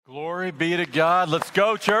Glory be to God. Let's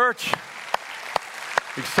go, church.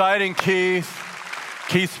 Exciting, Keith.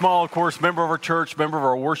 Keith Small, of course, member of our church, member of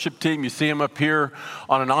our worship team. You see him up here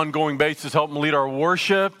on an ongoing basis, helping lead our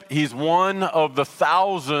worship. He's one of the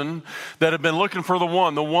 1,000 that have been looking for the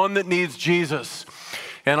one that needs Jesus.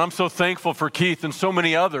 And I'm so thankful for Keith and so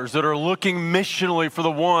many others that are looking missionally for the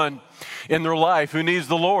one in their life who needs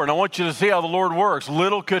the Lord. And I want you to see how the Lord works.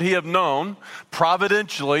 Little could he have known,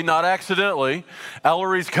 providentially, not accidentally,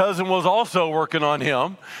 Ellery's cousin was also working on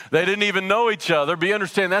him. They didn't even know each other, but you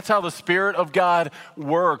understand that's how the Spirit of God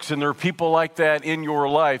works, and there are people like that in your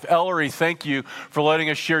life. Ellery, thank you for letting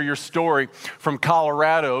us share your story from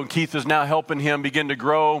Colorado. Keith is now helping him begin to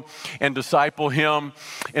grow and disciple him,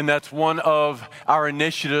 and that's one of our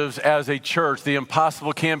initiatives as a church, the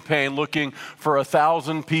Impossible Campaign, looking for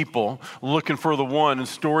 1,000 people looking for the one, and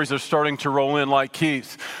stories are starting to roll in like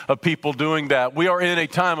Keith of people doing that. We are in a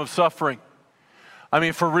time of suffering. I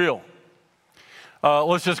mean, for real.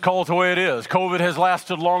 Let's just call it the way it is. COVID has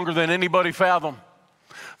lasted longer than anybody fathomed.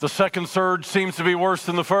 The second surge seems to be worse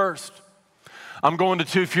than the first. I'm going to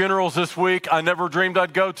 2 funerals this week I never dreamed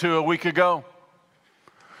I'd go to a week ago.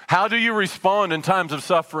 How do you respond in times of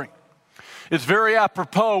suffering? It's very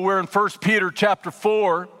apropos. We're in 1 Peter chapter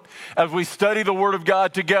 4. As we study the Word of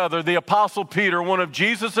God together, the Apostle Peter, one of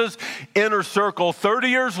Jesus' inner circle, 30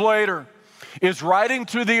 years later, is writing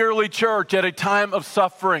to the early church at a time of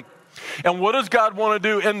suffering. And what does God want to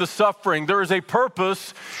do in the suffering? There is a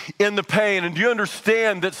purpose in the pain. And do you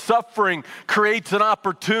understand that suffering creates an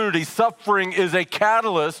opportunity? Suffering is a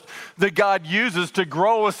catalyst that God uses to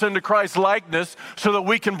grow us into Christ's likeness so that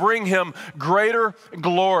we can bring Him greater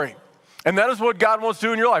glory. And that is what God wants to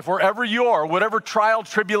do in your life, wherever you are, whatever trial,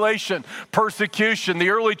 tribulation, persecution.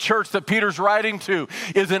 The early church that Peter's writing to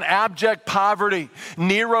is in abject poverty.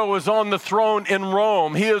 Nero is on the throne in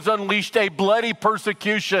Rome. He has unleashed a bloody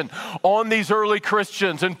persecution on these early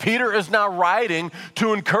Christians. And Peter is now writing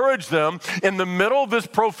to encourage them in the middle of this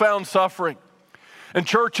profound suffering. And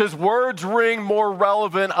church, his words ring more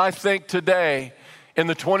relevant, I think, today in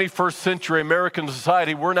the 21st century American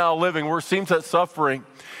society we're now living, where it seems that suffering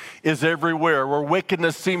is everywhere, where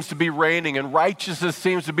wickedness seems to be reigning and righteousness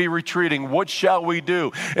seems to be retreating. What shall we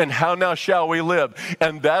do? And how now shall we live?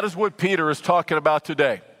 And that is what Peter is talking about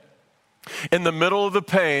today. In the middle of the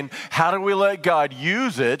pain, how do we let God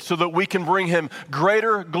use it so that we can bring Him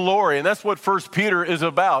greater glory? And that's what 1 Peter is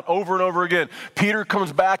about over and over again. Peter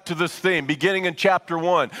comes back to this theme beginning in chapter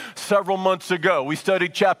 1. Several months ago, we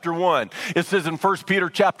studied chapter 1. It says in 1 Peter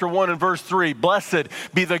chapter 1 and verse 3, "Blessed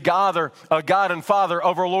be the God and Father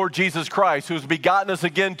of our Lord Jesus Christ, who has begotten us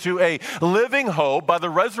again to a living hope by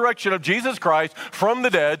the resurrection of Jesus Christ from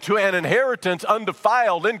the dead, to an inheritance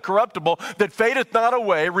undefiled, incorruptible, that fadeth not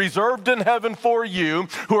away, reserved in heaven for you,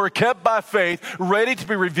 who are kept by faith, ready to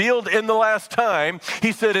be revealed in the last time."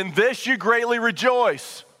 He said, "In this you greatly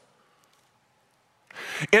rejoice."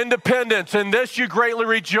 Independence, in this you greatly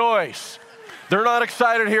rejoice. They're not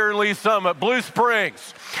excited here in Lee Summit. Blue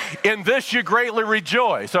Springs, in this you greatly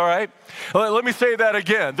rejoice, all right? Let me say that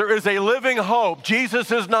again. There is a living hope.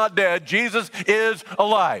 Jesus is not dead. Jesus is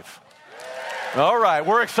alive. All right,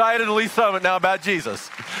 we're excited at Lee Summit now about Jesus.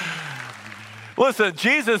 Listen,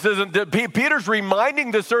 Jesus isn't, Peter's reminding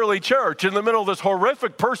this early church in the middle of this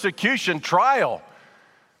horrific persecution, trial,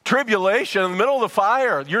 tribulation, in the middle of the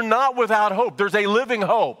fire. You're not without hope. There's a living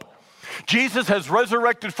hope. Jesus has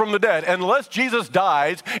resurrected from the dead. Unless Jesus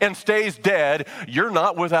dies and stays dead, you're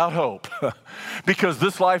not without hope. Because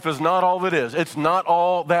this life is not all that is. It's not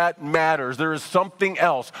all that matters. There is something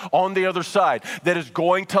else on the other side that is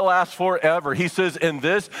going to last forever. He says, "In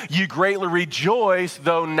this you greatly rejoice,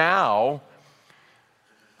 though now,"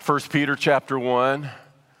 1 Peter chapter 1,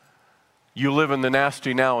 "you live in the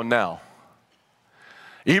nasty now and now."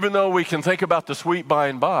 Even though we can think about the sweet by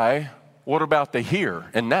and by, what about the here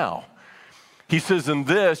and now? He says, "In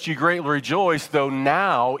this you greatly rejoice, though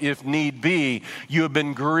now, if need be, you have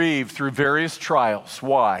been grieved through various trials."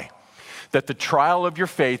 Why? "That the trial of your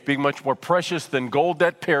faith, being much more precious than gold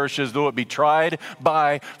that perishes, though it be tried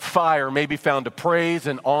by fire, may be found to praise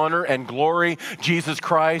and honor and glory Jesus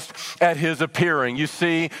Christ at His appearing." You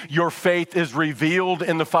see, your faith is revealed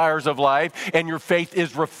in the fires of life, and your faith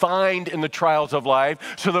is refined in the trials of life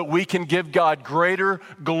so that we can give God greater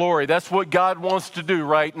glory. That's what God wants to do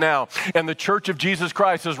right now. And the Church of Jesus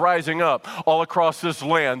Christ is rising up all across this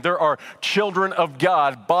land. There are children of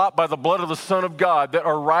God, bought by the blood of the Son of God, that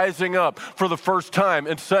are rising up for the first time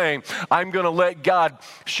and saying, I'm going to let God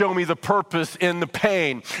show me the purpose in the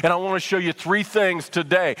pain. And I want to show you three things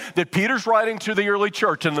today that Peter's writing to the early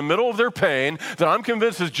church in the middle of their pain that I'm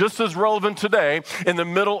convinced is just as relevant today in the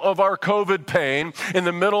middle of our COVID pain, in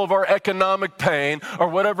the middle of our economic pain, or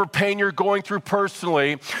whatever pain you're going through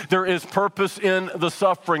personally. There is purpose in the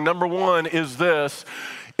suffering. Number one is this: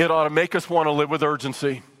 it ought to make us want to live with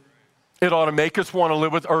urgency. It ought to make us want to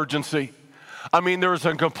live with urgency. I mean, there's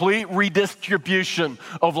a complete redistribution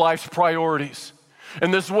of life's priorities.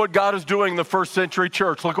 And this is what God is doing in the first century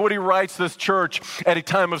church. Look at what he writes this church at a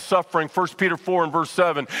time of suffering. 1 Peter 4 and verse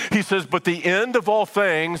 7. He says, but the end of all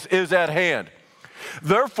things is at hand.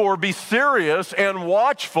 Therefore, be serious and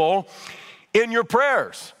watchful in your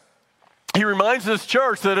prayers. He reminds this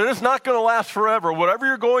church that it is not going to last forever. Whatever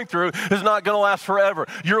you're going through is not going to last forever.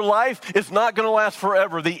 Your life is not going to last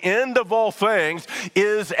forever. The end of all things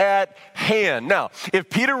is at hand. Now, if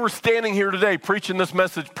Peter were standing here today preaching this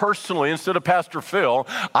message personally instead of Pastor Phil,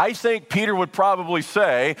 I think Peter would probably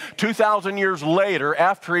say 2,000 years later,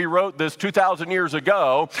 after he wrote this 2,000 years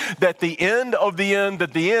ago, that the end of the end,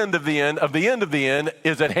 that the end of the end of the end of the end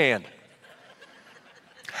is at hand.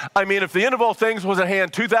 I mean, if the end of all things was at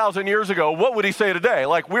hand 2,000 years ago, what would he say today?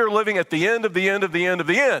 Like, we're living at the end of the end of the end of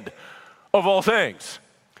the end of all things.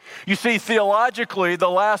 You see, theologically, the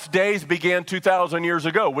last days began 2,000 years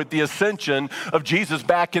ago with the ascension of Jesus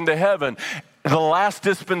back into heaven. The last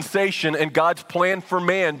dispensation and God's plan for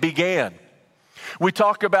man began. We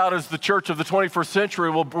talk about as the church of the 21st century,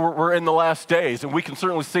 we're in the last days, and we can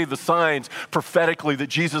certainly see the signs prophetically that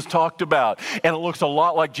Jesus talked about, and it looks a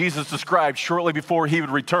lot like Jesus described shortly before he would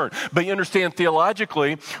return. But you understand,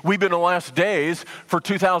 theologically, we've been in the last days for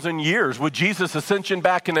 2,000 years. With Jesus' ascension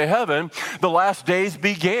back into heaven, the last days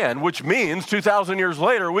began, which means 2,000 years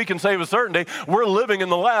later, we can say with certainty, we're living in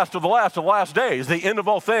the last of the last of the last days. The end of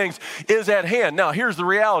all things is at hand. Now, here's the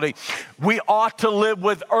reality. We ought to live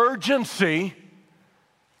with urgency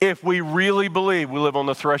if we really believe we live on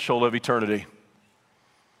the threshold of eternity.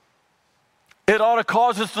 It ought to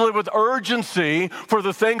cause us to live with urgency for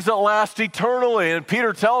the things that last eternally. And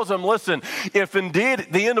Peter tells them, listen, if indeed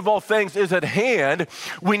the end of all things is at hand,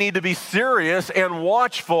 we need to be serious and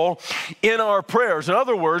watchful in our prayers. In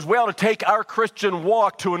other words, we ought to take our Christian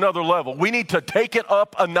walk to another level. We need to take it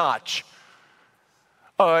up a notch.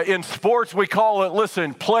 In sports, we call it,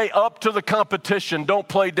 listen, play up to the competition, don't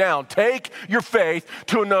play down. Take your faith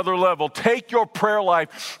to another level. Take your prayer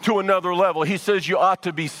life to another level. He says you ought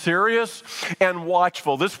to be serious and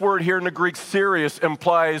watchful. This word here in the Greek, serious,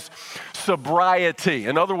 implies sobriety.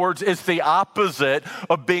 In other words, it's the opposite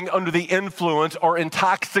of being under the influence or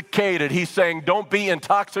intoxicated. He's saying don't be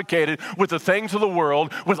intoxicated with the things of the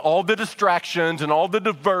world, with all the distractions and all the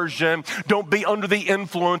diversion. Don't be under the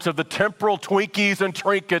influence of the temporal Twinkies and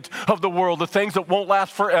trinkets of the world, the things that won't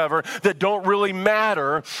last forever, that don't really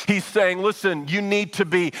matter. He's saying, listen, you need to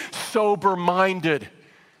be sober-minded.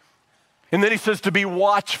 And then he says to be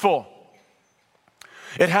watchful.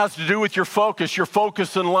 It has to do with your focus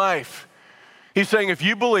in life. He's saying if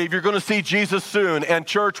you believe you're going to see Jesus soon, and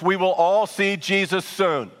church, we will all see Jesus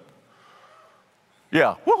soon.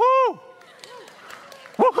 Yeah, woohoo!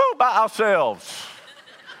 Woohoo by ourselves.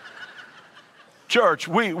 Church,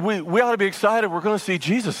 we ought to be excited. We're going to see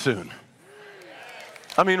Jesus soon.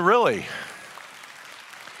 I mean, really.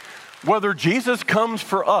 Whether Jesus comes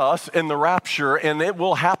for us in the rapture, and it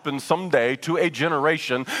will happen someday to a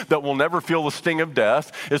generation that will never feel the sting of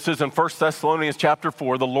death. It says in 1 Thessalonians chapter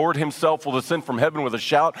 4, the Lord himself will descend from heaven with a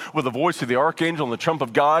shout, with the voice of the archangel and the trump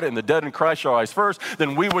of God, and the dead in Christ shall rise first.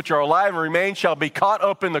 Then we which are alive and remain shall be caught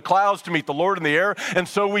up in the clouds to meet the Lord in the air, and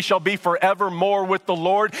so we shall be forevermore with the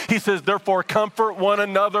Lord. He says, therefore comfort one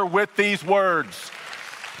another with these words.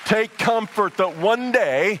 Take comfort that one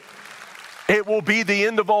day it will be the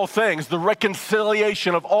end of all things, the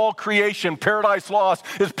reconciliation of all creation. Paradise lost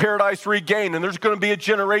is paradise regained. And there's going to be a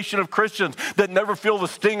generation of Christians that never feel the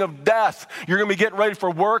sting of death. You're going to be getting ready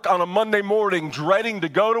for work on a Monday morning, dreading to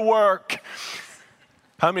go to work.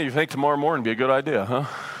 How many of you think tomorrow morning would be a good idea, huh?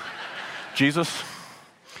 Jesus?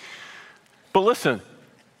 But listen,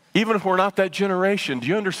 even if we're not that generation, do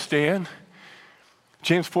you understand?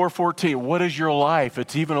 James 4:14, what is your life?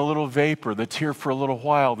 It's even a little vapor that's here for a little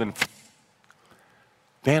while, then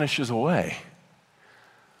vanishes away.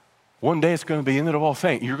 One day it's going to be the end of all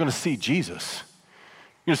things. You're going to see Jesus.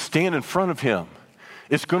 You're going to stand in front of him.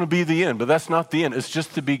 It's going to be the end, but that's not the end. It's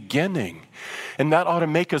just the beginning. And that ought to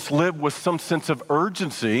make us live with some sense of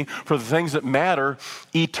urgency for the things that matter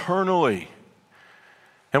eternally.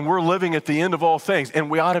 And we're living at the end of all things, and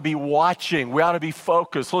we ought to be watching. We ought to be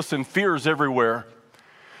focused. Listen, fear is everywhere.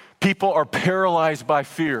 People are paralyzed by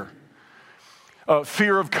fear.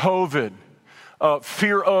 fear of COVID,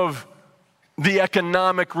 fear of the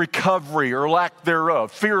economic recovery or lack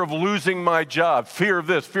thereof, fear of losing my job, fear of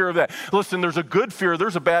this, fear of that. Listen, there's a good fear,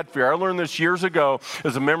 there's a bad fear. I learned this years ago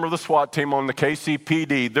as a member of the SWAT team on the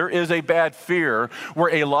KCPD. There is a bad fear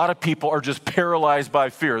where a lot of people are just paralyzed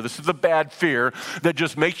by fear. This is a bad fear that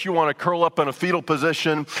just makes you want to curl up in a fetal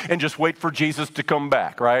position and just wait for Jesus to come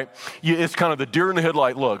back, right? It's kind of the deer in the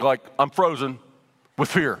headlight look, like I'm frozen with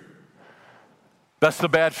fear. That's the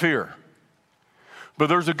bad fear. But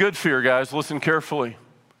there's a good fear, guys. Listen carefully.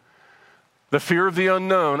 The fear of the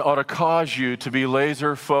unknown ought to cause you to be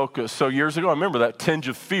laser focused. So years ago, I remember that tinge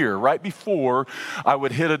of fear right before I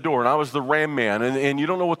would hit a door, and I was the ram man, and you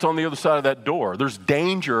don't know what's on the other side of that door. There's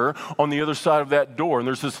danger on the other side of that door, and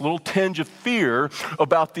there's this little tinge of fear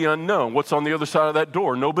about the unknown. What's on the other side of that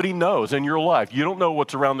door? Nobody knows in your life. You don't know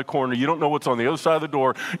what's around the corner. You don't know what's on the other side of the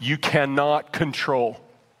door. You cannot control.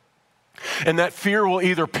 And that fear will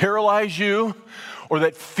either paralyze you or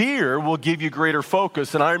that fear will give you greater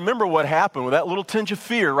focus. And I remember what happened with that little tinge of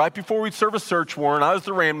fear right before we'd serve a search warrant. I was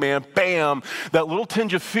the ram man, bam, that little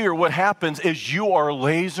tinge of fear. What happens is you are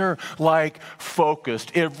laser-like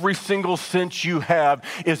focused. Every single sense you have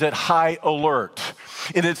is at high alert.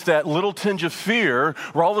 And it's that little tinge of fear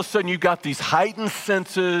where all of a sudden you've got these heightened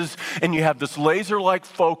senses and you have this laser-like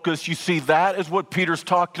focus. You see, that is what Peter's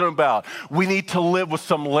talking about. We need to live with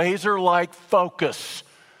some laser-like focus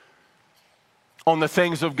on the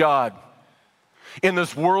things of God. In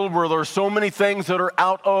this world where there are so many things that are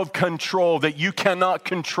out of control that you cannot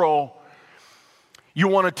control, you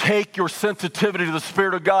want to take your sensitivity to the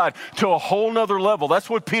Spirit of God to a whole nother level. That's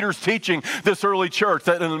what Peter's teaching this early church,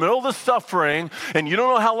 that in the middle of the suffering, and you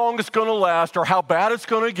don't know how long it's going to last or how bad it's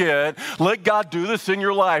going to get, let God do this in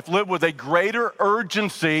your life. Live with a greater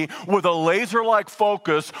urgency, with a laser-like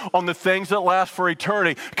focus on the things that last for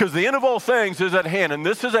eternity, because the end of all things is at hand. And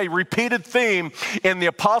this is a repeated theme in the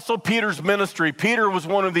Apostle Peter's ministry. Peter was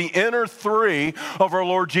one of the inner three of our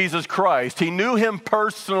Lord Jesus Christ. He knew him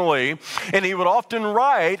personally, and he would often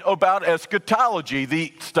write about eschatology,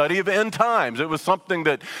 the study of end times. It was something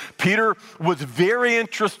that Peter was very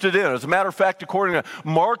interested in. As a matter of fact, according to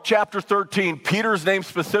Mark chapter 13, Peter's named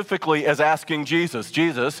specifically as asking Jesus,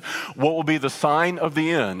 Jesus, what will be the sign of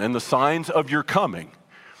the end and the signs of your coming?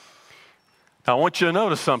 Now, I want you to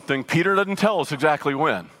notice something. Peter doesn't tell us exactly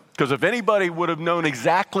when. Because if anybody would have known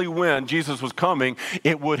exactly when Jesus was coming,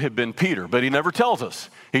 it would have been Peter. But he never tells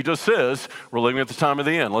us. He just says, we're living at the time of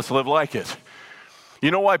the end. Let's live like it. You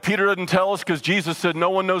know why Peter doesn't tell us? Because Jesus said, no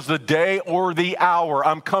one knows the day or the hour.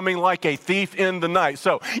 I'm coming like a thief in the night.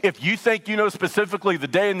 So if you think you know specifically the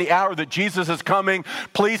day and the hour that Jesus is coming,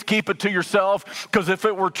 please keep it to yourself. Because if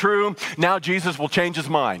it were true, now Jesus will change his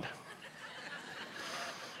mind.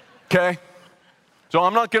 Okay? So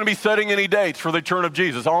I'm not going to be setting any dates for the return of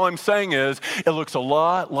Jesus. All I'm saying is it looks a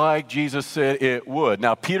lot like Jesus said it would.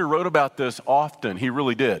 Now, Peter wrote about this often. He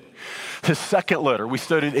really did. His second letter, we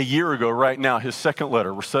studied a year ago right now, his second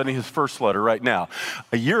letter. We're studying his first letter right now.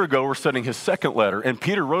 A year ago, we're studying his second letter, and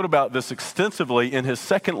Peter wrote about this extensively in his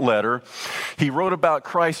second letter. He wrote about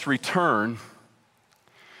Christ's return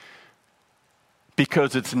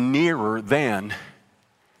because it's nearer than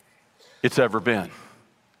it's ever been.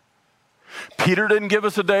 Peter didn't give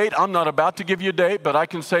us a date. I'm not about to give you a date, but I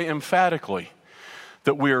can say emphatically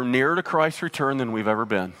that we are nearer to Christ's return than we've ever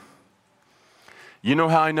been. You know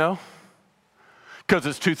how I know? Because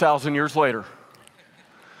it's 2,000 years later.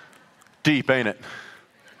 Deep, ain't it?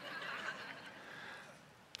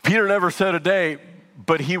 Peter never said a date,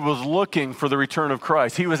 but he was looking for the return of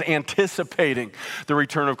Christ. He was anticipating the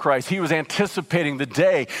return of Christ. He was anticipating the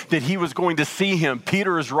day that he was going to see him.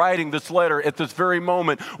 Peter is writing this letter at this very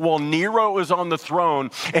moment while Nero is on the throne,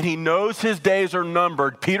 and he knows his days are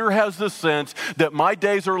numbered. Peter has the sense that my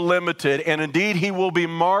days are limited, and indeed he will be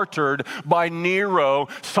martyred by Nero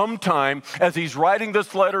sometime as he's writing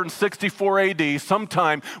this letter in 64 AD,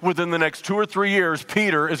 sometime within the next 2 or 3 years,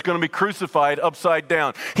 Peter is going to be crucified upside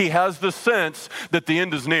down. He has the sense that the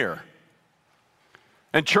end is near.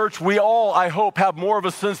 And church, we all, I hope, have more of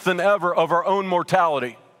a sense than ever of our own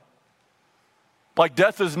mortality. Like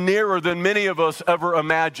death is nearer than many of us ever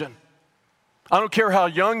imagine. I don't care how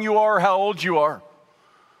young you are, how old you are.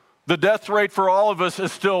 The death rate for all of us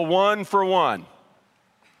is still 1 for 1.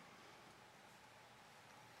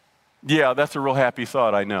 Yeah, that's a real happy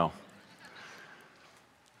thought, I know.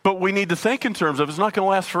 But we need to think in terms of it's not going to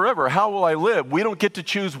last forever. How will I live? We don't get to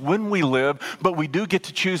choose when we live, but we do get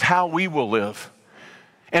to choose how we will live.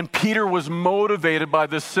 And Peter was motivated by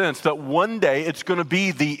this sense that one day it's going to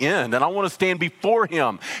be the end. And I want to stand before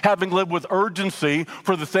him, having lived with urgency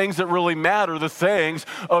for the things that really matter, the things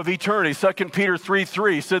of eternity. 2 Peter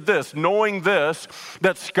 3:3 said this, knowing this,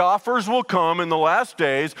 that scoffers will come in the last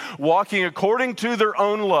days, walking according to their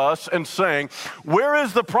own lusts and saying, where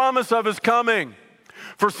is the promise of his coming?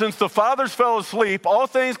 For since the fathers fell asleep, all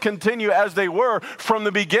things continue as they were from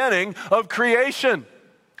the beginning of creation.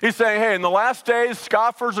 He's saying, hey, in the last days,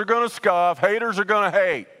 scoffers are going to scoff, haters are going to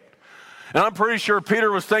hate. And I'm pretty sure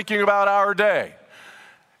Peter was thinking about our day.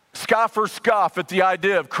 Scoffers scoff at the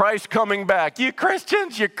idea of Christ coming back. You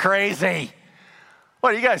Christians, you're crazy.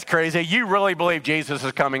 What, are you guys crazy? You really believe Jesus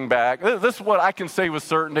is coming back? This is what I can say with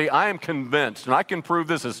certainty. I am convinced, and I can prove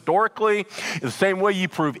this historically. The same way you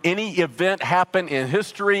prove any event happened in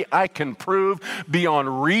history, I can prove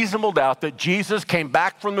beyond reasonable doubt that Jesus came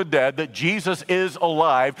back from the dead, that Jesus is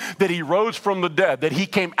alive, that he rose from the dead, that he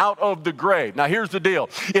came out of the grave. Now here's the deal.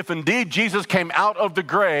 If indeed Jesus came out of the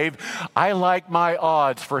grave, I like my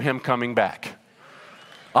odds for him coming back.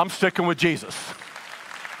 I'm sticking with Jesus.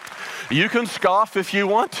 You can scoff if you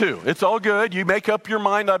want to. It's all good. You make up your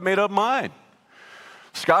mind, I've made up mine.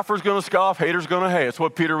 Scoffer's going to scoff, hater's going to hate. That's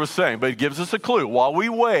what Peter was saying. But it gives us a clue. While we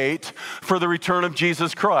wait for the return of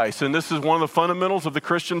Jesus Christ, and this is one of the fundamentals of the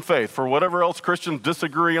Christian faith, for whatever else Christians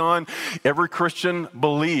disagree on, every Christian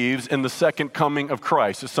believes in the second coming of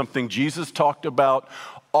Christ. It's something Jesus talked about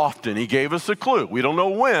often. He gave us a clue. We don't know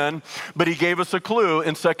when, but he gave us a clue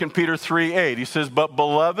in 2 Peter 3:8. He says, but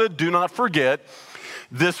beloved, do not forget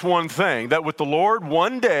this one thing, that with the Lord,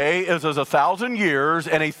 one day is as 1,000 years,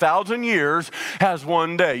 and 1,000 years has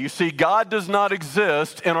one day. You see, God does not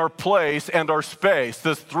exist in our place and our space,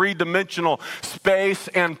 this three-dimensional space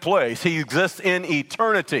and place. He exists in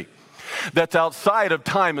eternity. That's outside of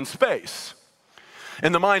time and space.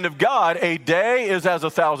 In the mind of God, a day is as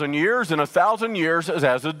 1,000 years, and 1,000 years is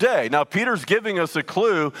as a day. Now, Peter's giving us a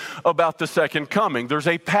clue about the second coming. There's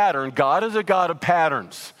a pattern. God is a God of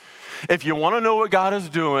patterns. If you want to know what God is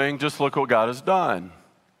doing, just look what God has done.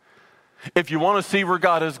 If you want to see where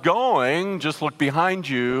God is going, just look behind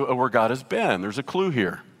you at where God has been. There's a clue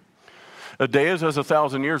here. A day is as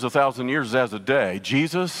 1,000 years is as a day.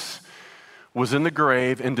 Jesus was in the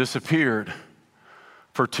grave and disappeared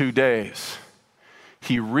for 2 days.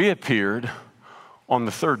 He reappeared on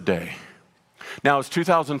the third day. Now it's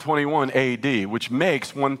 2021 AD, which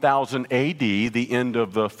makes 1000 AD the end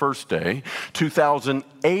of the first day, 2000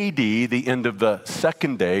 AD the end of the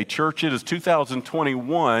second day. Church, it is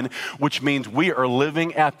 2021, which means we are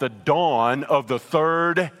living at the dawn of the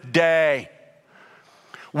third day.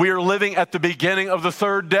 We are living at the beginning of the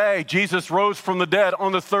third day. Jesus rose from the dead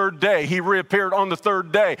on the third day. He reappeared on the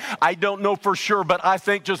third day. I don't know for sure, but I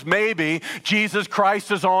think just maybe Jesus Christ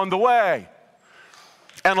is on the way.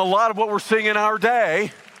 And a lot of what we're seeing in our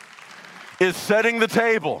day is setting the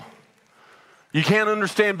table. You can't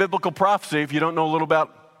understand biblical prophecy if you don't know a little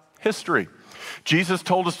about history. Jesus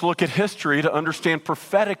told us to look at history to understand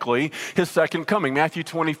prophetically his second coming. Matthew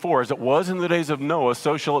 24, as it was in the days of Noah,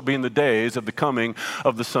 so shall it be in the days of the coming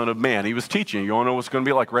of the Son of Man. He was teaching. You want to know what's going to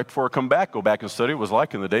be like right before I come back? Go back and study. It was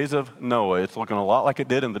like in the days of Noah. It's looking a lot like it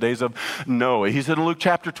did in the days of Noah. He said in Luke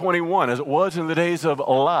chapter 21, as it was in the days of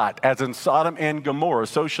Lot, as in Sodom and Gomorrah,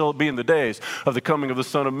 so shall it be in the days of the coming of the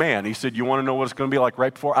Son of Man. He said, you want to know what it's going to be like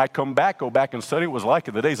right before I come back? Go back and study. It was like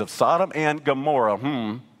in the days of Sodom and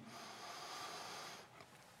Gomorrah.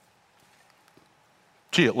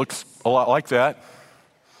 Gee, it looks a lot like that.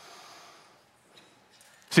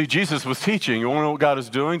 See, Jesus was teaching. You want to know what God is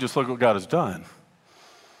doing? Just look what God has done.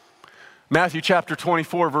 Matthew chapter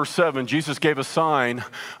 24, verse 7, Jesus gave a sign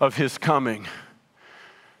of his coming.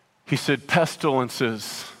 He said,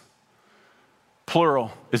 pestilences,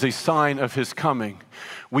 plural, is a sign of his coming.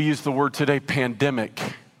 We use the word today, pandemic.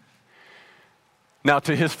 Now,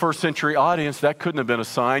 to his first century audience, that couldn't have been a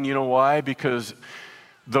sign. You know why? Because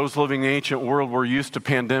those living in the ancient world were used to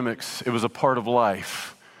pandemics. It was a part of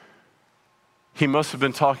life. He must have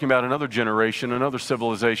been talking about another generation, another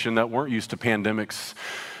civilization that weren't used to pandemics,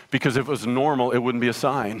 because if it was normal, it wouldn't be a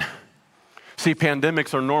sign. See,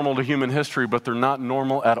 pandemics are normal to human history, but they're not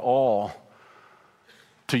normal at all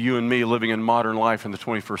to you and me living in modern life in the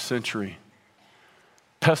 21st century.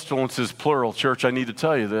 Pestilence is plural. Church, I need to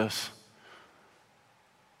tell you this.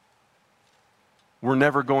 We're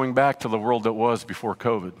never going back to the world that was before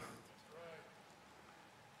COVID.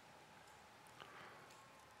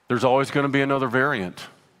 There's always going to be another variant.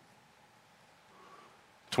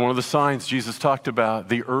 It's one of the signs Jesus talked about,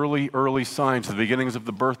 the early signs, the beginnings of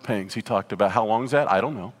the birth pangs he talked about. How long is that? I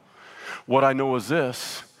don't know. What I know is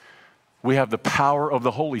this, We have the power of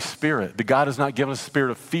the Holy Spirit. The God has not given us a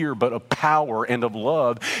spirit of fear, but of power and of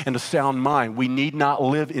love and a sound mind. We need not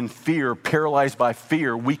live in fear, paralyzed by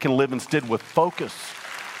fear. We can live instead with focus.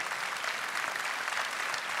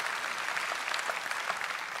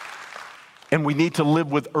 And we need to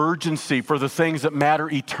live with urgency for the things that matter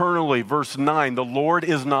eternally. Verse 9, the Lord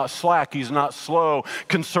is not slack, he's not slow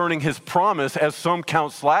concerning his promise, as some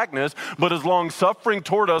count slackness, but is long-suffering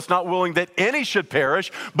toward us, not willing that any should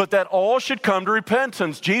perish, but that all should come to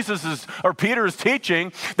repentance. Peter is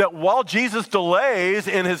teaching that while Jesus delays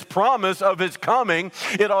in his promise of his coming,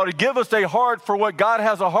 it ought to give us a heart for what God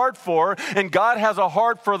has a heart for, and God has a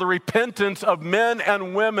heart for the repentance of men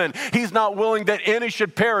and women. He's not willing that any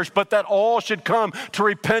should perish, but that all should come to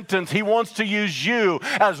repentance. He wants to use you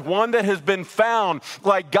as one that has been found,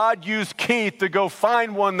 like God used Keith to go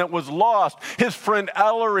find one that was lost, his friend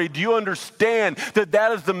Ellery. Do you understand that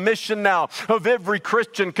that is the mission now of every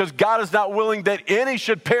Christian? Because God is not willing that any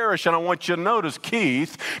should perish. And I want you to notice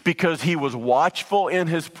Keith, because he was watchful in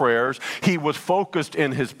his prayers, he was focused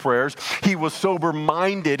in his prayers, he was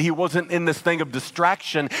sober-minded, he wasn't in this thing of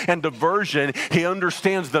distraction and diversion. He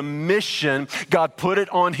understands the mission. God put it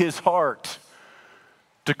on his heart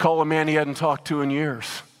to call a man he hadn't talked to in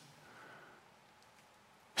years.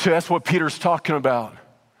 So that's what Peter's talking about.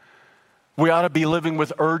 We ought to be living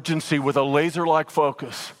with urgency, with a laser-like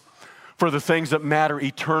focus for the things that matter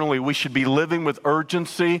eternally. We should be living with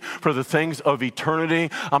urgency for the things of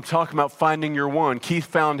eternity. I'm talking about finding your one. Keith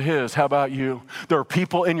found his. How about you? There are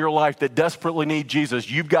people in your life that desperately need Jesus.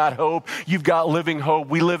 You've got hope. You've got living hope.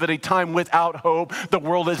 We live at a time without hope. The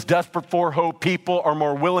world is desperate for hope. People are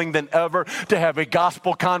more willing than ever to have a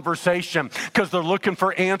gospel conversation because they're looking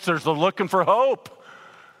for answers. They're looking for hope.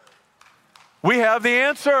 We have the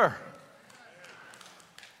answer.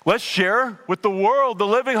 Let's share with the world the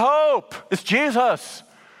living hope. It's Jesus.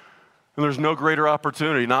 And there's no greater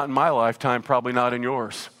opportunity, not in my lifetime, probably not in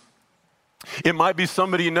yours. It might be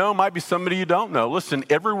somebody you know, might be somebody you don't know. Listen,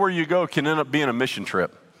 everywhere you go can end up being a mission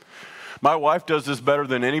trip. My wife does this better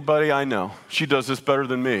than anybody I know. She does this better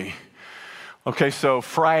than me. Okay, so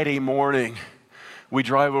Friday morning, we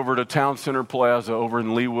drive over to Town Center Plaza over in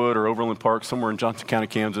Leawood or Overland Park, somewhere in Johnson County,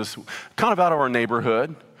 Kansas, kind of out of our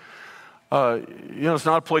neighborhood. It's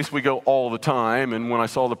not a place we go all the time, and when I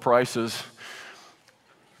saw the prices,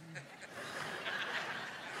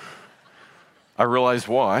 I realized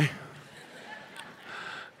why.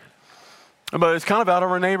 But it's kind of out of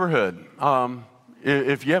our neighborhood.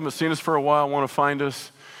 If you haven't seen us for a while, want to find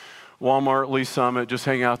us, Walmart, Lee Summit, just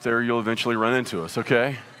hang out there. You'll eventually run into us,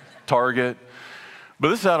 okay? Target.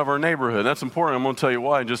 But this is out of our neighborhood. That's important. I'm going to tell you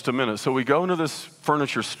why in just a minute. So we go into this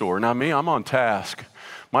furniture store. Now, I'm on task.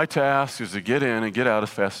 My task is to get in and get out as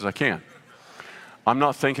fast as I can. I'm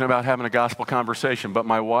not thinking about having a gospel conversation, but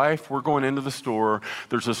my wife, we're going into the store.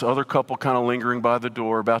 There's this other couple kind of lingering by the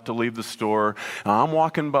door, about to leave the store. And I'm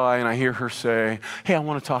walking by and I hear her say, "Hey, I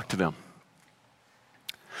want to talk to them."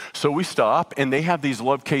 So we stop, and they have these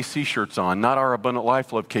Love KC shirts on, not our Abundant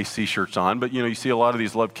Life Love KC shirts on, but you see a lot of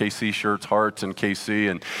these Love KC shirts, hearts and KC,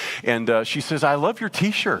 and she says, "I love your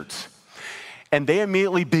t-shirts." And they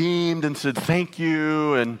immediately beamed and said, "Thank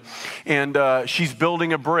you." And she's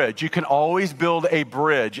building a bridge. You can always build a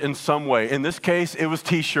bridge in some way. In this case, it was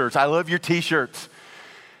t-shirts. "I love your t-shirts."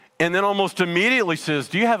 And then almost immediately says,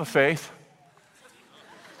 "Do you have a faith?"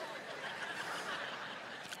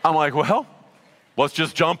 I'm like, well, let's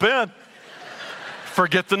just jump in.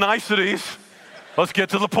 Forget the niceties. Let's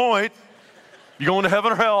get to the point. You going to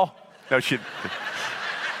heaven or hell? No, she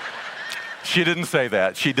didn't say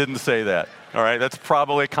that. She didn't say that. All right, that's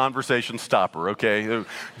probably a conversation stopper, okay?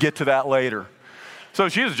 Get to that later. So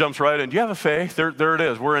she just jumps right in. "Do you have a faith?" There it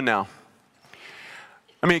is. We're in now.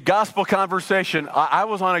 Gospel conversation. I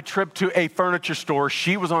was on a trip to a furniture store.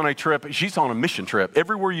 She was on a trip. She's on a mission trip.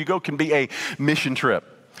 Everywhere you go can be a mission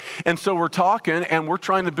trip. And so we're talking, and we're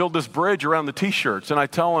trying to build this bridge around the t-shirts. And I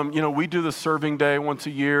tell them, we do this serving day once a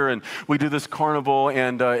year, and we do this carnival,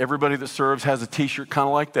 and everybody that serves has a t-shirt kind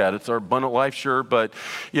of like that. It's our Abundant Life shirt, but,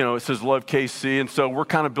 it says Love KC. And so we're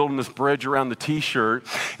kind of building this bridge around the t-shirt,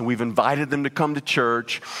 and we've invited them to come to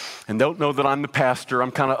church, and don't know that I'm the pastor.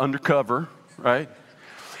 I'm kind of undercover, right?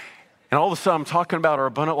 And all of a sudden, I'm talking about our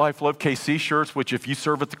Abundant Life Love KC shirts, which if you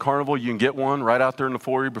serve at the carnival, you can get one right out there in the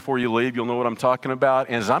foyer before you leave. You'll know what I'm talking about.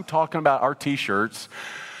 And as I'm talking about our t-shirts,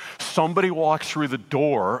 somebody walks through the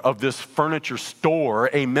door of this furniture store,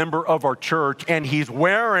 a member of our church, and he's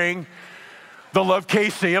wearing the Love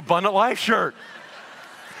KC Abundant Life shirt.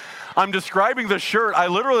 I'm describing the shirt. I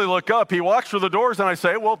literally look up. He walks through the doors, and I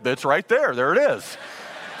say, well, it's right there. There it is.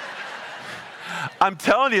 I'm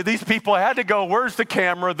telling you, these people had to go, where's the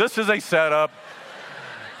camera? This is a setup.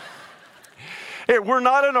 We're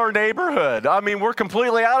not in our neighborhood. I mean, we're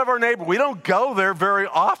completely out of our neighborhood. We don't go there very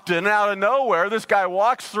often. Out of nowhere, this guy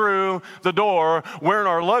walks through the door wearing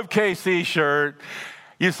our Love KC shirt.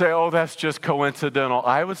 You say, oh, that's just coincidental.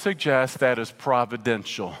 I would suggest that is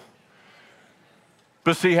providential.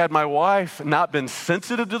 But see, had my wife not been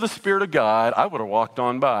sensitive to the Spirit of God, I would have walked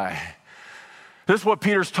on by. This is what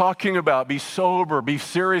Peter's talking about. Be sober, be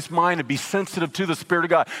serious-minded, be sensitive to the Spirit of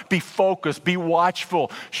God. Be focused, be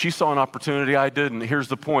watchful. She saw an opportunity, I didn't. Here's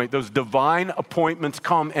the point. Those divine appointments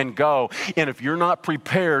come and go. And if you're not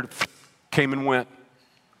prepared, came and went.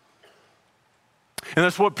 And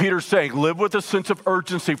that's what Peter's saying. Live with a sense of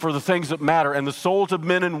urgency for the things that matter. And the souls of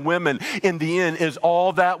men and women in the end is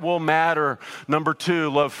all that will matter. Number 2,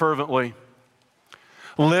 love fervently.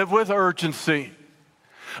 Live with urgency.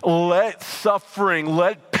 Let suffering,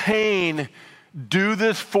 let pain do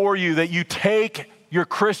this for you, that you take your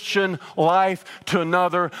Christian life to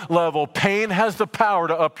another level. Pain has the power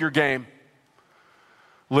to up your game.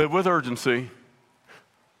 Live with urgency.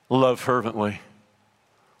 Love fervently.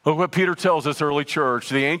 Look what Peter tells us, early church.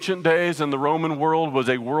 The ancient days in the Roman world was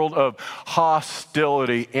a world of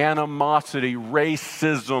hostility, animosity,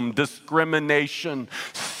 racism, discrimination,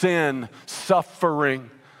 sin, suffering,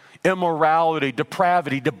 immorality,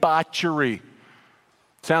 depravity, debauchery.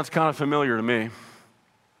 Sounds kind of familiar to me.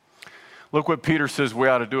 Look what Peter says we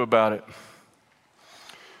ought to do about it.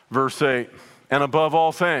 Verse 8, and above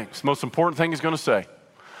all things, most important thing he's going to say.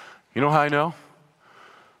 You know how I know?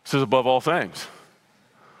 It says above all things.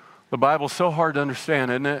 The Bible's so hard to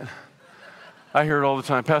understand, isn't it? I hear it all the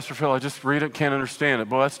time. Pastor Phil, I just read it, can't understand it.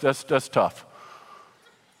 Boy, that's tough.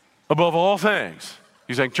 Above all things.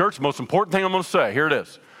 He's saying, church, the most important thing I'm going to say, here it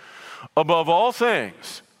is. Above all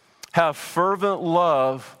things, have fervent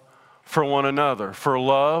love for one another, for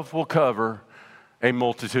love will cover a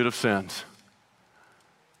multitude of sins.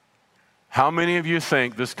 How many of you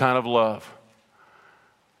think this kind of love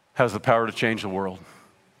has the power to change the world?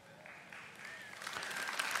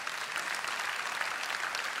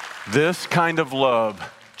 This kind of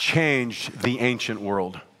love changed the ancient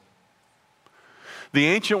world. The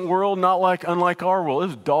ancient world, unlike our world, it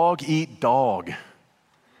was dog eat dog.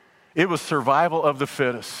 It was survival of the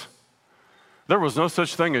fittest. There was no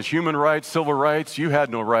such thing as human rights, civil rights. You had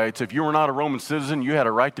no rights. If you were not a Roman citizen, you had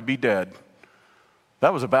a right to be dead.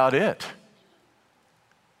 That was about it.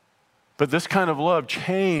 But this kind of love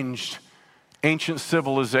changed ancient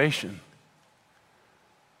civilization.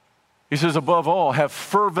 He says, above all, have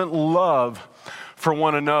fervent love for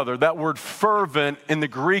one another. That word fervent in the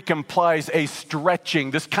Greek implies a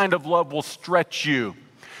stretching. This kind of love will stretch you.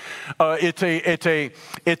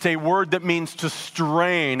 It's a word that means to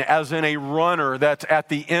strain, as in a runner that's at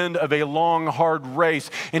the end of a long, hard race,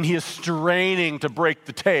 and he is straining to break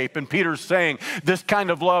the tape. And Peter's saying this kind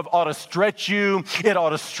of love ought to stretch you, it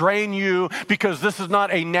ought to strain you, because this is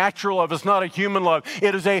not a natural love, it's not a human love,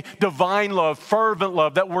 it is a divine love, fervent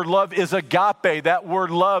love. That word love is agape. That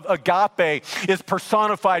word love, agape, is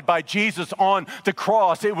personified by Jesus on the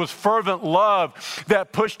cross. It was fervent love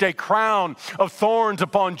that pushed a crown of thorns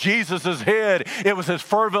upon Jesus' head. It was his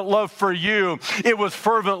fervent love for you. It was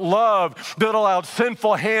fervent love that allowed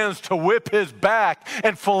sinful hands to whip his back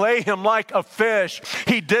and fillet him like a fish.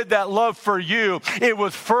 He did that love for you. It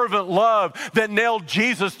was fervent love that nailed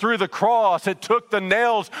Jesus through the cross. It took the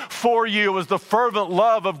nails for you. It was the fervent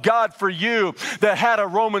love of God for you that had a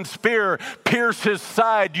Roman spear pierce his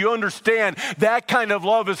side. Do you understand? That kind of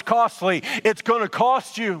love is costly. It's going to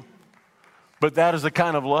cost you. But that is the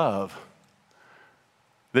kind of love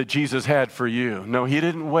that Jesus had for you. No, he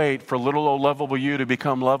didn't wait for little old lovable you to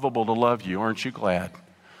become lovable to love you. Aren't you glad?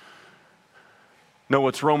 No,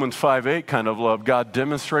 it's Romans 5:8 kind of love. God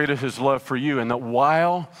demonstrated his love for you, and that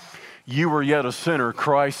while you were yet a sinner,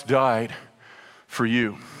 Christ died for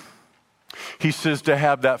you. He says to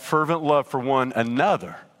have that fervent love for one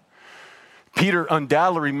another. Peter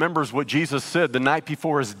undoubtedly remembers what Jesus said the night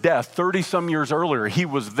before his death, 30-some years earlier. He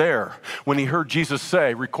was there when he heard Jesus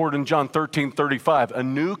say, recorded in John 13:35, a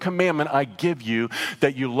new commandment I give you,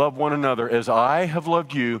 that you love one another. As I have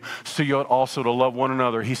loved you, so you ought also to love one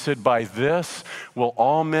another. He said, by this will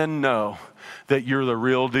all men know that you're the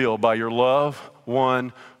real deal, by your love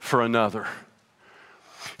one for another.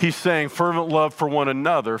 He's saying fervent love for one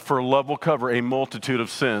another, for love will cover a multitude of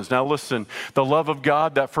sins. Now listen, the love of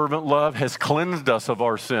God, that fervent love, has cleansed us of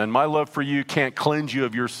our sin. My love for you can't cleanse you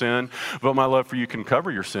of your sin, but my love for you can cover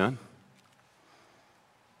your sin.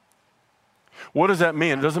 What does that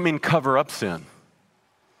mean? It doesn't mean cover up sin.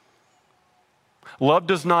 Love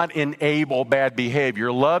does not enable bad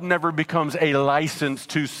behavior. Love never becomes a license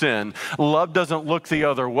to sin. Love doesn't look the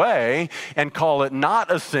other way and call it not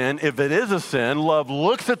a sin if it is a sin. Love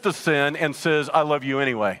looks at the sin and says, I love you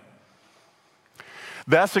anyway.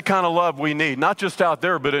 That's the kind of love we need, not just out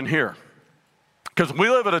there, but in here. Because we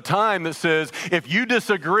live at a time that says, if you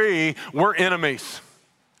disagree, we're enemies.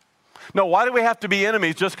 No, why do we have to be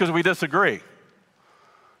enemies just because we disagree?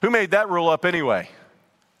 Who made that rule up anyway?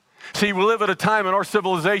 See, we live at a time in our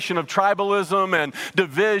civilization of tribalism and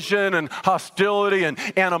division and hostility and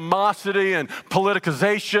animosity and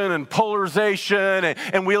politicization and polarization.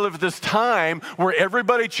 And we live at this time where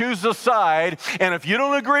everybody chooses a side. And if you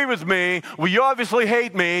don't agree with me, well, you obviously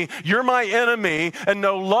hate me. You're my enemy. And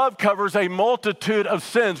no, love covers a multitude of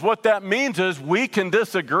sins. What that means is we can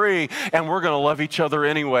disagree and we're going to love each other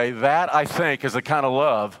anyway. That, I think, is the kind of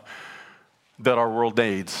love that our world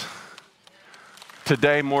needs.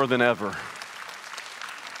 Today more than ever.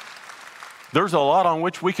 There's a lot on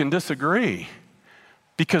which we can disagree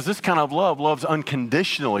because this kind of love loves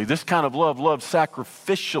unconditionally. This kind of love loves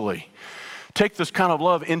sacrificially. Take this kind of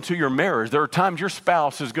love into your marriage. There are times your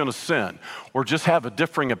spouse is going to sin or just have a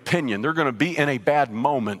differing opinion. They're going to be in a bad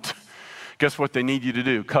moment. Guess what they need you to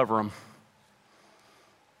do? Cover them.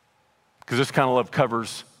 Because this kind of love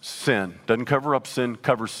covers sin. Doesn't cover up sin,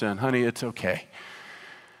 covers sin. Honey, it's okay.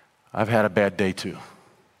 I've had a bad day too.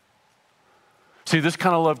 See, this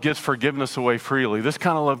kind of love gives forgiveness away freely. This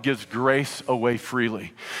kind of love gives grace away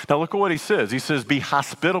freely. Now look at what he says. He says, be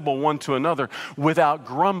hospitable one to another without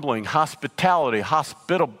grumbling. Hospitality,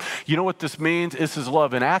 hospitable. You know what this means? This is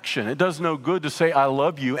love in action. It does no good to say, I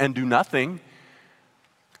love you and do nothing.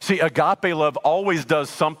 See, agape love always does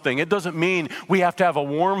something. It doesn't mean we have to have a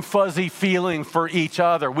warm, fuzzy feeling for each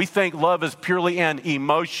other. We think love is purely an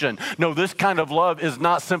emotion. No, this kind of love is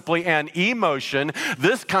not simply an emotion.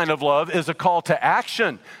 This kind of love is a call to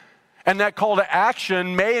action. And that call to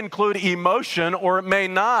action may include emotion or it may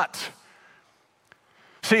not.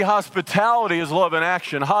 See, hospitality is love in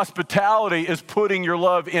action. Hospitality is putting your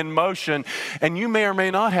love in motion. And you may or may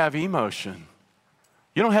not have emotion.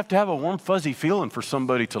 You don't have to have a warm, fuzzy feeling for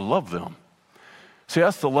somebody to love them. See,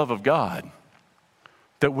 that's the love of God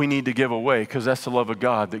that we need to give away because that's the love of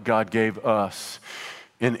God that God gave us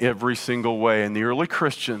in every single way. And the early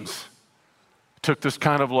Christians took this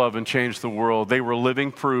kind of love and changed the world. They were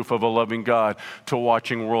living proof of a loving God to a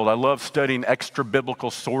watching world. I love studying extra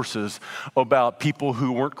biblical sources about people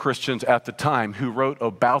who weren't Christians at the time, who wrote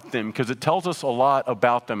about them because it tells us a lot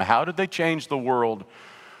about them. How did they change the world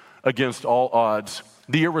against all odds?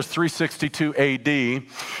 The year was 362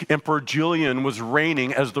 AD. Emperor Julian was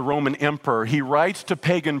reigning as the Roman emperor. He writes to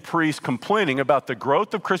pagan priests complaining about the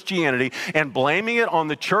growth of Christianity and blaming it on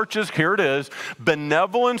the church's, here it is,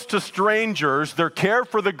 benevolence to strangers, their care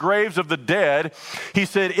for the graves of the dead. He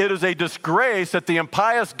said, it is a disgrace that the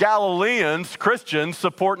impious Galileans, Christians,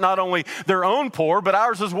 support not only their own poor, but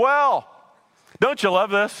ours as well. Don't you love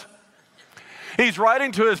this? He's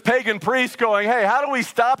writing to his pagan priests going, hey, how do we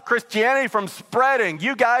stop Christianity from spreading?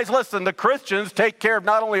 You guys, listen, the Christians take care of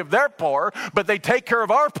not only of their poor, but they take care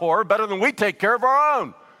of our poor better than we take care of our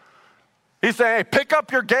own. He's saying, hey, pick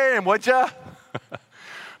up your game, would you?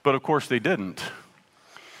 But of course they didn't.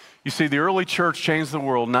 You see, the early church changed the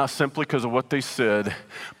world not simply because of what they said,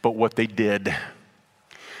 but what they did.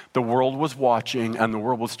 The world was watching and the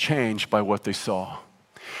world was changed by what they saw.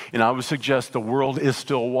 And I would suggest the world is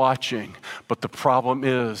still watching, but the problem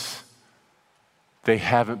is they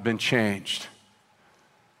haven't been changed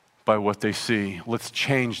by what they see. Let's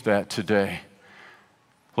change that today.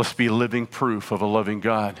 Let's be living proof of a loving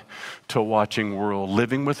God to a watching world,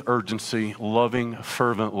 living with urgency, loving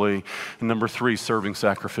fervently, and number 3, serving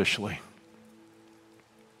sacrificially.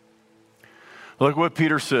 Look what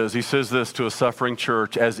Peter says. He says this to a suffering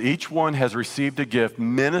church. As each one has received a gift,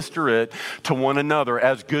 minister it to one another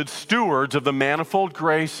as good stewards of the manifold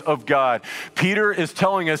grace of God. Peter is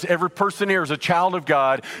telling us every person here is a child of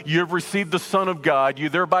God. You have received the Son of God. You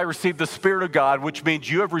thereby received the Spirit of God, which means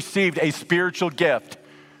you have received a spiritual gift.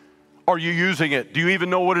 Are you using it? Do you even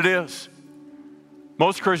know what it is?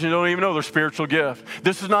 Most Christians don't even know their spiritual gift.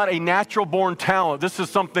 This is not a natural born talent. This is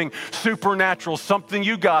something supernatural, something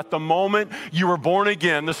you got the moment you were born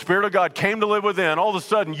again. The Spirit of God came to live within. All of a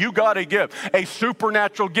sudden, you got a gift, a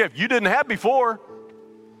supernatural gift you didn't have before.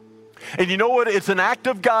 And you know what? It's an act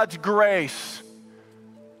of God's grace.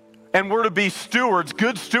 And we're to be stewards,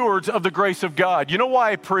 good stewards of the grace of God. You know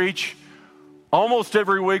why I preach almost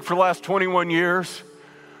every week for the last 21 years?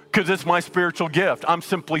 because it's my spiritual gift. I'm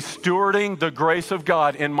simply stewarding the grace of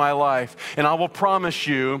God in my life. And I will promise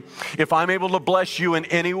you, if I'm able to bless you in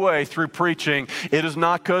any way through preaching, it is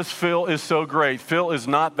not because Phil is so great. Phil is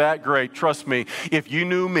not that great. Trust me, if you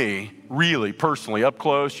knew me really, personally, up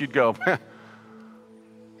close, you'd go, well,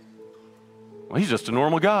 he's just a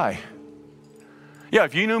normal guy. Yeah,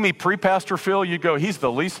 if you knew me pre-Pastor Phil, you'd go, he's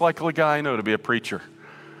the least likely guy I know to be a preacher.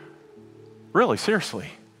 Really, seriously.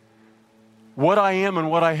 What I am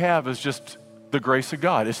and what I have is just the grace of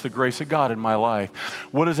God. It's the grace of God in my life.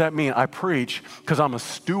 What does that mean? I preach because I'm a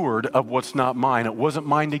steward of what's not mine. It wasn't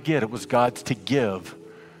mine to get, it was God's to give.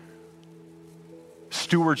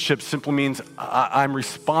 Stewardship simply means I'm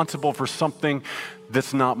responsible for something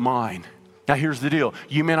that's not mine. Now here's the deal.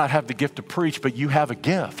 You may not have the gift to preach, but you have a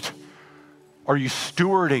gift. Are you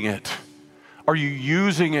stewarding it? Are you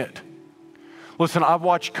using it? Listen, I've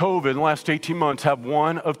watched COVID in the last 18 months have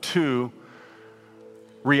one of two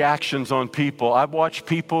reactions on people. I've watched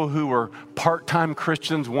people who were part-time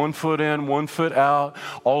Christians, 1 foot in, 1 foot out,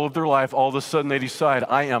 all of their life. All of a sudden they decide,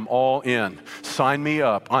 I am all in. Sign me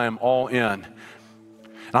up. I am all in.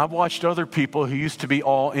 And I've watched other people who used to be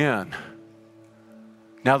all in.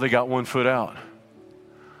 Now they got 1 foot out.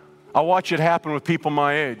 I watch it happen with people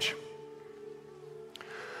my age.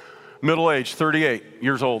 Middle age, 38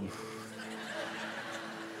 years old.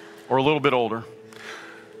 Or a little bit older.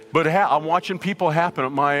 But I'm watching people happen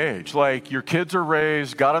at my age. Like, your kids are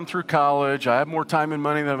raised, got them through college, I have more time and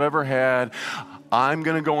money than I've ever had. I'm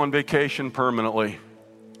going to go on vacation permanently.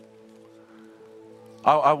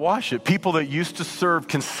 I watch it. People that used to serve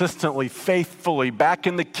consistently, faithfully, back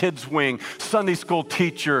in the kids' wing, Sunday school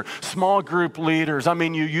teacher, small group leaders. I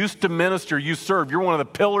mean, you used to minister, you serve. You're one of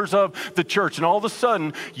the pillars of the church. And all of a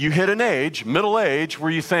sudden, you hit an age, middle age, where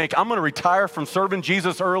you think, I'm going to retire from serving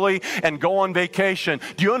Jesus early and go on vacation.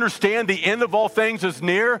 Do you understand the end of all things is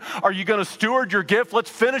near? Are you going to steward your gift? Let's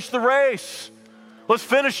finish the race. Let's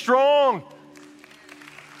finish strong.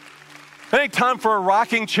 It ain't time for a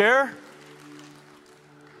rocking chair.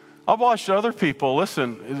 I've watched other people,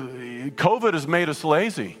 listen, COVID has made us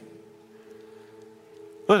lazy.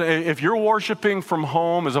 Listen, if you're worshiping from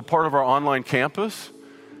home as a part of our online campus,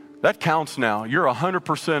 that counts now. You're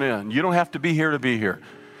 100% in. You don't have to be here to be here.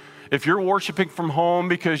 If you're worshiping from home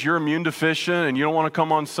because you're immune deficient and you don't want to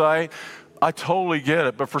come on site, I totally get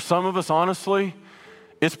it. But for some of us, honestly,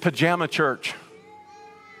 it's pajama church.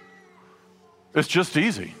 It's just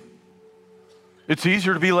easy. It's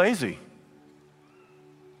easier to be lazy.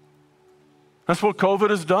 That's what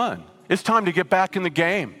COVID has done. It's time to get back in the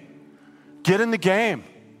game. Get in the game.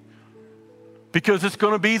 Because it's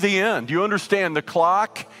going to be the end. You understand, the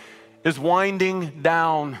clock is winding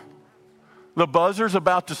down. The buzzer's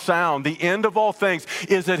about to sound. The end of all things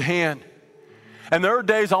is at hand. And there are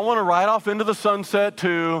days I want to ride off into the sunset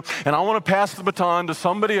too, and I want to pass the baton to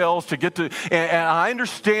somebody else to get to, and I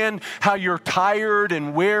understand how you're tired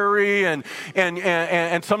and weary and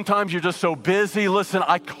sometimes you're just so busy. Listen,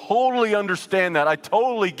 I totally understand that. I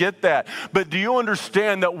totally get that. But do you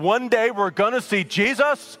understand that one day we're going to see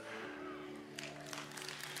Jesus?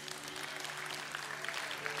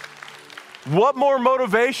 What more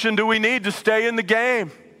motivation do we need to stay in the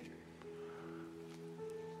game?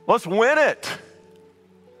 Let's win it.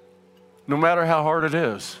 No matter how hard it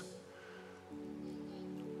is.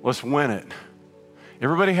 Let's win it.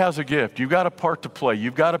 Everybody has a gift. You've got a part to play.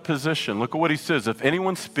 You've got a position. Look at what he says. If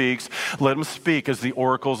anyone speaks, let him speak as the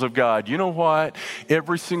oracles of God. You know what?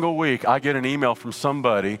 Every single week I get an email from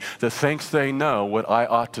somebody that thinks they know what I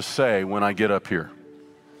ought to say when I get up here.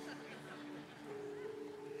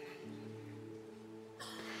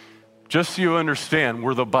 Just so you understand,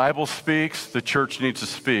 where the Bible speaks, the church needs to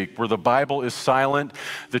speak. Where the Bible is silent,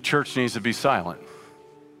 the church needs to be silent.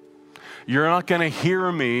 You're not going to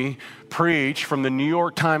hear me preach from the New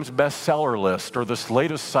York Times bestseller list or this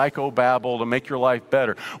latest psychobabble to make your life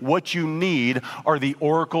better. What you need are the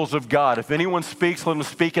oracles of God. If anyone speaks, let them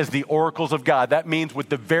speak as the oracles of God. That means with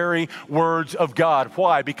the very words of God.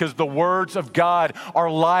 Why? Because the words of God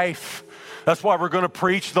are life. That's why we're going to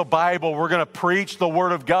preach the Bible. We're going to preach the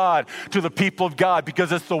Word of God to the people of God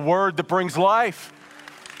because it's the Word that brings life.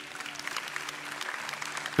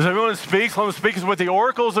 As everyone speaks, let them speak with the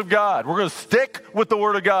oracles of God. We're going to stick with the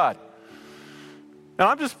Word of God. And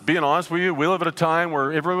I'm just being honest with you. We live at a time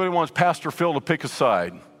where everybody wants Pastor Phil to pick a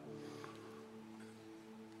side.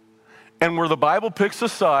 And where the Bible picks a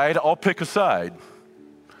side, I'll pick a side.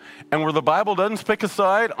 And where the Bible doesn't pick a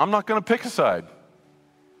side, I'm not going to pick a side.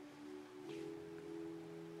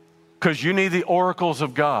 Because you need the oracles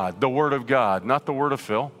of God, the Word of God, not the Word of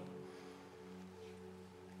Phil.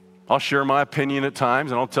 I'll share my opinion at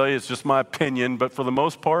times, and I'll tell you it's just my opinion, but for the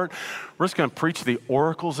most part, we're just going to preach the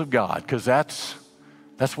oracles of God, because that's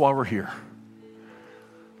why we're here.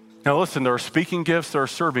 Now listen, there are speaking gifts, there are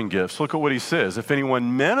serving gifts. Look at what he says. If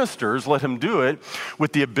anyone ministers, let him do it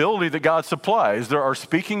with the ability that God supplies. There are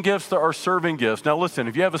speaking gifts, there are serving gifts. Now listen,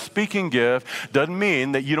 if you have a speaking gift, doesn't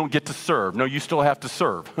mean that you don't get to serve. No, you still have to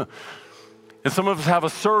serve. And some of us have a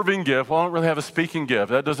serving gift. Well, I don't really have a speaking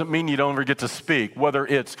gift. That doesn't mean you don't ever get to speak, whether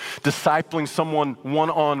it's discipling someone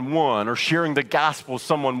one-on-one or sharing the gospel with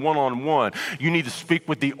someone one-on-one. You need to speak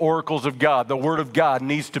with the oracles of God. The word of God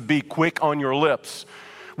needs to be quick on your lips.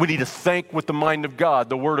 We need to think with the mind of God,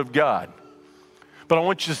 the word of God. But I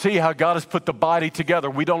want you to see how God has put the body together.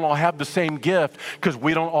 We don't all have the same gift because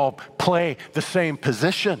we don't all play the same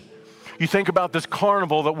position. You think about this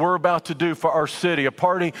carnival that we're about to do for our city, a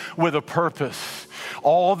party with a purpose.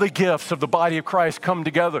 All the gifts of the body of Christ come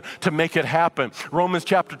together to make it happen. Romans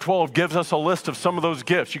chapter 12 gives us a list of some of those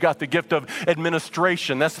gifts. You got the gift of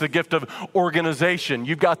administration. That's the gift of organization.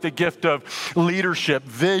 You've got the gift of leadership,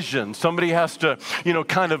 vision. Somebody has to, be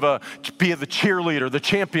the cheerleader, the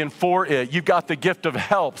champion for it. You've got the gift of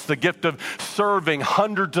helps, the gift of serving.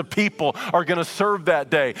 Hundreds of people are going to serve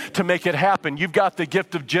that day to make it happen. You've got the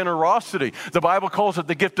gift of generosity. The Bible calls it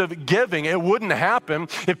the gift of giving. It wouldn't happen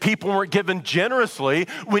if people weren't given generously.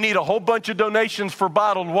 We need a whole bunch of donations for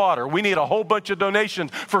bottled water. We need a whole bunch of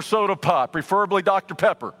donations for soda pop, preferably Dr.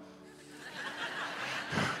 Pepper.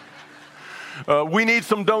 We need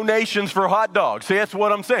some donations for hot dogs. See, that's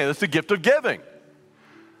what I'm saying. That's the gift of giving.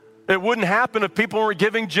 It wouldn't happen if people weren't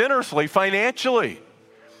giving generously, financially.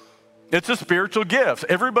 It's a spiritual gift.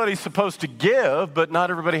 Everybody's supposed to give, but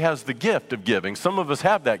not everybody has the gift of giving. Some of us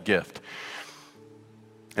have that gift.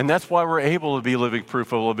 And that's why we're able to be living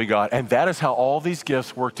proof of a living God. And that is how all these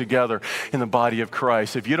gifts work together in the body of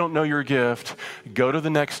Christ. If you don't know your gift, go to the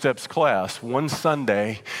Next Steps class. One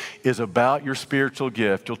Sunday is about your spiritual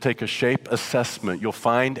gift. You'll take a shape assessment. You'll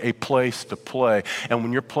find a place to play. And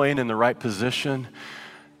when you're playing in the right position,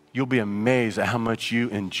 you'll be amazed at how much you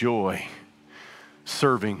enjoy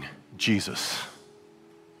serving Jesus.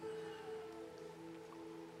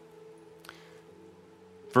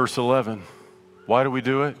 Verse 11. Why do we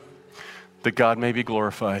do it? That God may be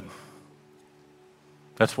glorified.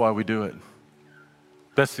 That's why we do it.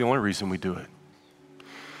 That's the only reason we do it.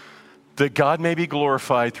 That God may be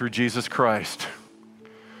glorified through Jesus Christ,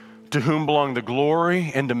 to whom belong the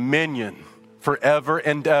glory and dominion forever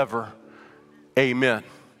and ever. Amen.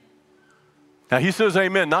 Now he says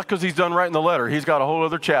amen, not because he's done writing the letter. He's got a whole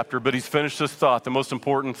other chapter, but he's finished this thought, the most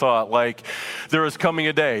important thought, like there is coming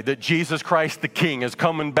a day that Jesus Christ the King is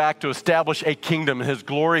coming back to establish a kingdom, and his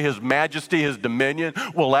glory, his majesty, his dominion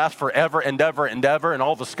will last forever and ever and ever, and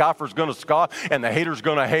all the scoffers going to scoff and the haters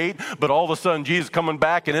going to hate, but all of a sudden Jesus coming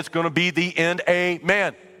back and it's going to be the end.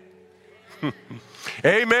 Amen.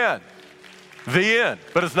 Amen. The end.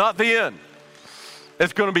 But it's not the end.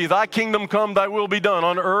 It's going to be thy kingdom come, thy will be done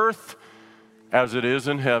on earth as it is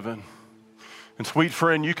in heaven. And sweet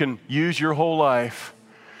friend, you can use your whole life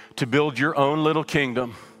to build your own little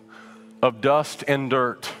kingdom of dust and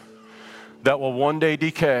dirt that will one day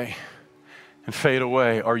decay and fade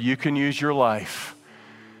away. Or you can use your life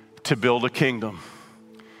to build a kingdom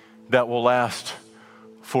that will last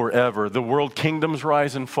forever. The world kingdoms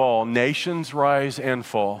rise and fall. Nations rise and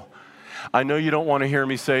fall. I know you don't want to hear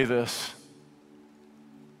me say this,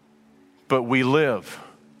 but we live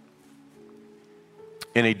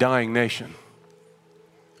in a dying nation,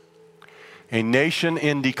 a nation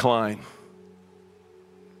in decline.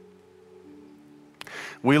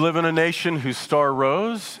 We live in a nation whose star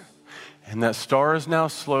rose, and that star is now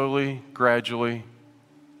slowly, gradually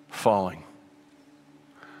falling.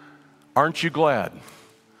 Aren't you glad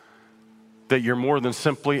that you're more than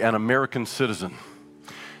simply an American citizen?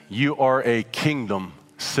 You are a kingdom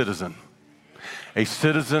citizen, a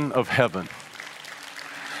citizen of heaven,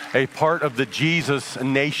 a part of the Jesus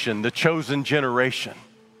nation, the chosen generation.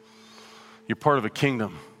 You're part of a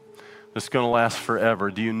kingdom that's going to last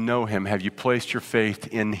forever. Do you know him? Have you placed your faith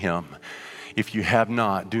in him? If you have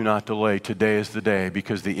not, do not delay. Today is the day,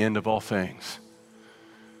 because the end of all things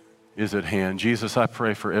is at hand. Jesus, I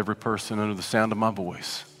pray for every person under the sound of my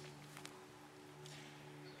voice.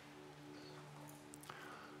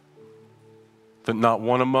 That not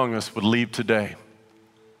one among us would leave today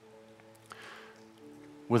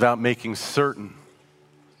without making certain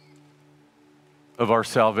of our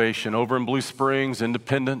salvation. Over in Blue Springs,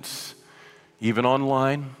 Independence, even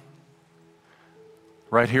online,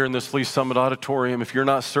 right here in this Lee Summit Auditorium, if you're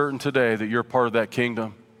not certain today that you're part of that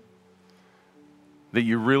kingdom, that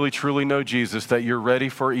you really truly know Jesus, that you're ready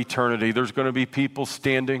for eternity. There's going to be people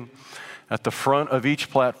standing at the front of each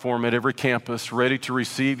platform at every campus, ready to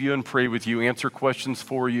receive you and pray with you, answer questions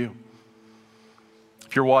for you.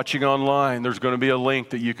 If you're watching online, there's going to be a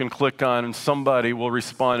link that you can click on, and somebody will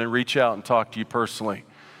respond and reach out and talk to you personally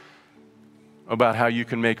about how you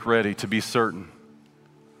can make ready to be certain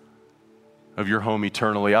of your home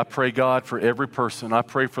eternally. I pray, God, for every person. I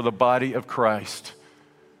pray for the body of Christ,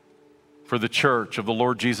 for the church of the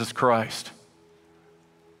Lord Jesus Christ,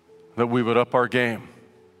 that we would up our game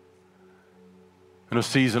in a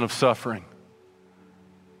season of suffering,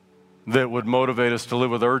 that would motivate us to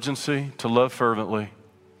live with urgency, to love fervently,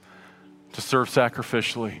 to serve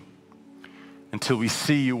sacrificially, until we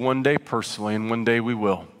see you one day personally, and one day we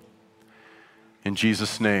will. In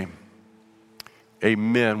Jesus' name,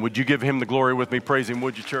 amen. Would you give him the glory with me? Praise him,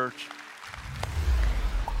 would you, church?